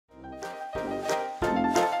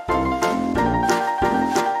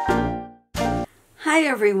Hi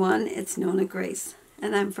everyone, it's Nonna Grace,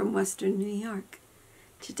 and I'm from Western New York.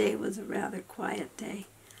 Today was a rather quiet day.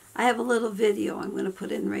 I have a little video I'm going to put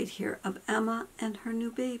in right here of Emma and her new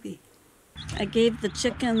baby. I gave the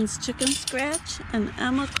chickens chicken scratch, and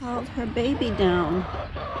Emma called her baby down.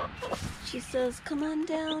 She says, come on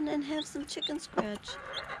down and have some chicken scratch.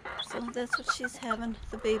 So that's what she's having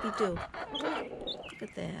the baby do. Look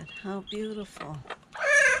at that, how beautiful.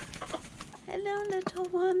 Hello, little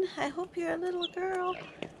one. I hope you're a little girl,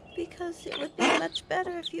 because it would be much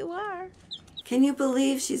better if you are. Can you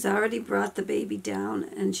believe she's already brought the baby down,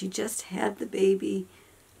 and she just had the baby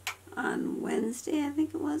on Wednesday, I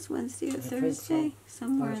think it was, Wednesday or Thursday,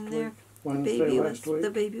 somewhere in there.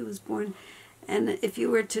 The baby was born. And if you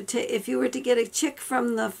were to get a chick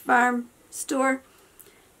from the farm store,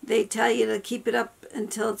 they tell you to keep it up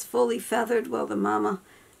until it's fully feathered. Well, the mama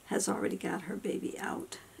has already got her baby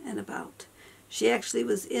out and about. She actually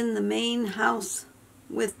was in the main house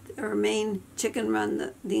with her main chicken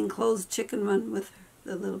run, the enclosed chicken run with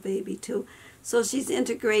the little baby too. So she's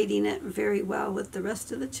integrating it very well with the rest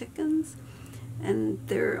of the chickens, and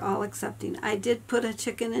they're all accepting. I did put a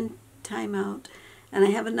chicken in timeout, and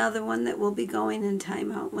I have another one that will be going in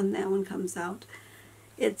timeout when that one comes out.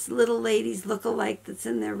 It's Little Lady's look-alike that's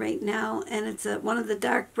in there right now, and it's one of the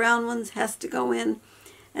dark brown ones has to go in.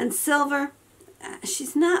 And Silver,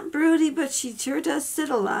 she's not broody, but she sure does sit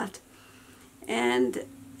a lot. And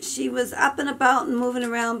she was up and about and moving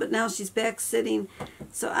around, but now she's back sitting.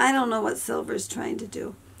 So I don't know what Silver's trying to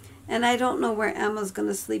do. And I don't know where Emma's going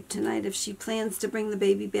to sleep tonight, if she plans to bring the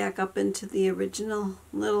baby back up into the original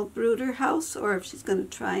little brooder house, or if she's going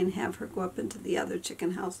to try and have her go up into the other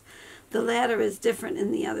chicken house. The ladder is different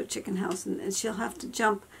in the other chicken house, and she'll have to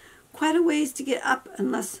jump quite a ways to get up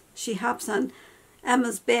unless she hops on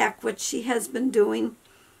Emma's back, which she has been doing,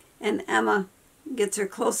 and Emma gets her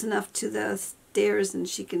close enough to the stairs and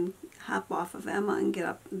she can hop off of Emma and get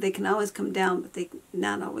up. They can always come down, but they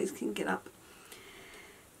not always can get up.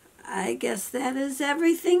 I guess that is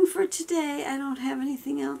everything for today. I don't have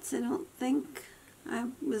anything else, I don't think.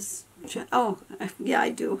 Oh, yeah,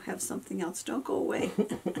 I do have something else. Don't go away.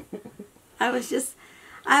 I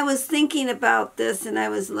was thinking about this, and I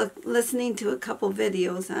was listening to a couple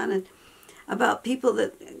videos on it about people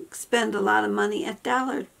that spend a lot of money at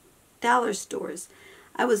dollar stores.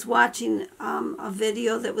 I was watching a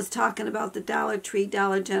video that was talking about the Dollar Tree,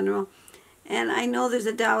 Dollar General, and I know there's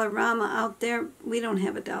a Dollarama out there. We don't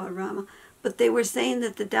have a Dollarama, but they were saying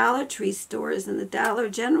that the Dollar Tree stores and the Dollar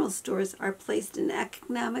General stores are placed in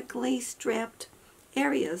economically strapped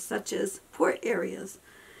areas, such as poor areas.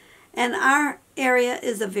 And our area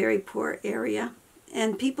is a very poor area,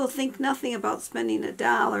 and people think nothing about spending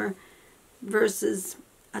 $1 versus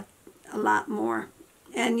a lot more.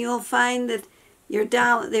 And you'll find that your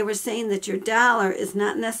dollar, they were saying that your dollar is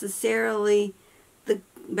not necessarily the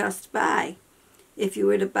best buy. If you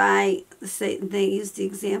were to buy, say, they use the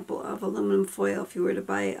example of aluminum foil. If you were to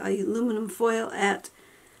buy aluminum foil at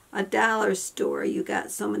a dollar store, you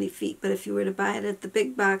got so many feet. But if you were to buy it at the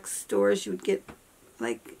big box stores, you would get,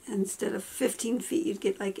 like, instead of 15 feet, you'd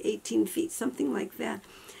get like 18 feet, something like that,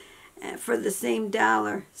 for the same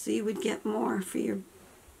dollar. So you would get more for your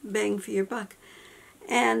bang for your buck.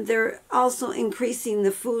 And they're also increasing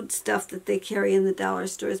the food stuff that they carry in the dollar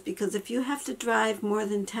stores, because if you have to drive more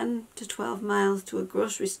than 10 to 12 miles to a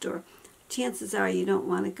grocery store, chances are you don't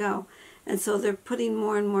want to go. And so they're putting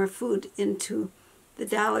more and more food into the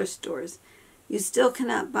dollar stores. You still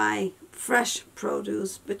cannot buy fresh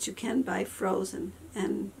produce, but you can buy frozen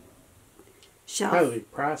and shelf. Highly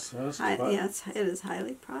processed. Yes, it is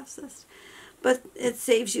highly processed. But it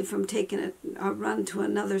saves you from taking a run to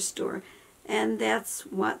another store. And that's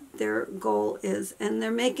what their goal is. And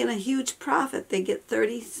they're making a huge profit. They get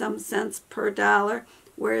 30-some cents per dollar,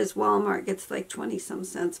 whereas Walmart gets like 20-some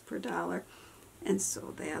cents per dollar. And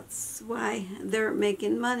so that's why they're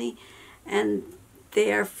making money. And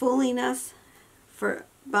they are fooling us for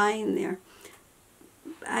buying there.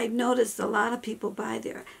 I've noticed a lot of people buy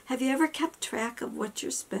there. Have you ever kept track of what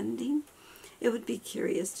you're spending? It would be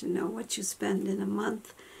curious to know what you spend in a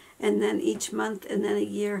month, and then each month, and then a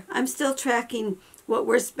year. I'm still tracking what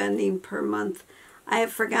we're spending per month. I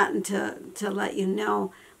have forgotten to let you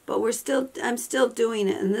know, but I'm still doing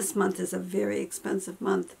it, and this month is a very expensive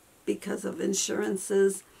month because of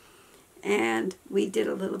insurances, and we did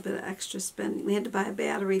a little bit of extra spending. We had to buy a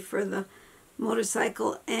battery for the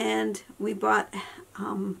motorcycle, and we bought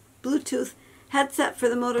Bluetooth headset for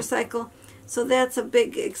the motorcycle, so that's a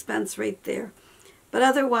big expense right there. But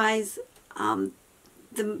otherwise,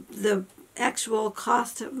 the actual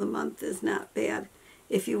cost of the month is not bad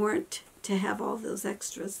if you weren't to have all those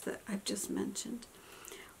extras that I've just mentioned.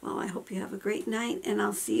 Well, I hope you have a great night, and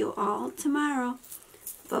I'll see you all tomorrow.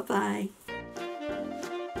 Bye-bye.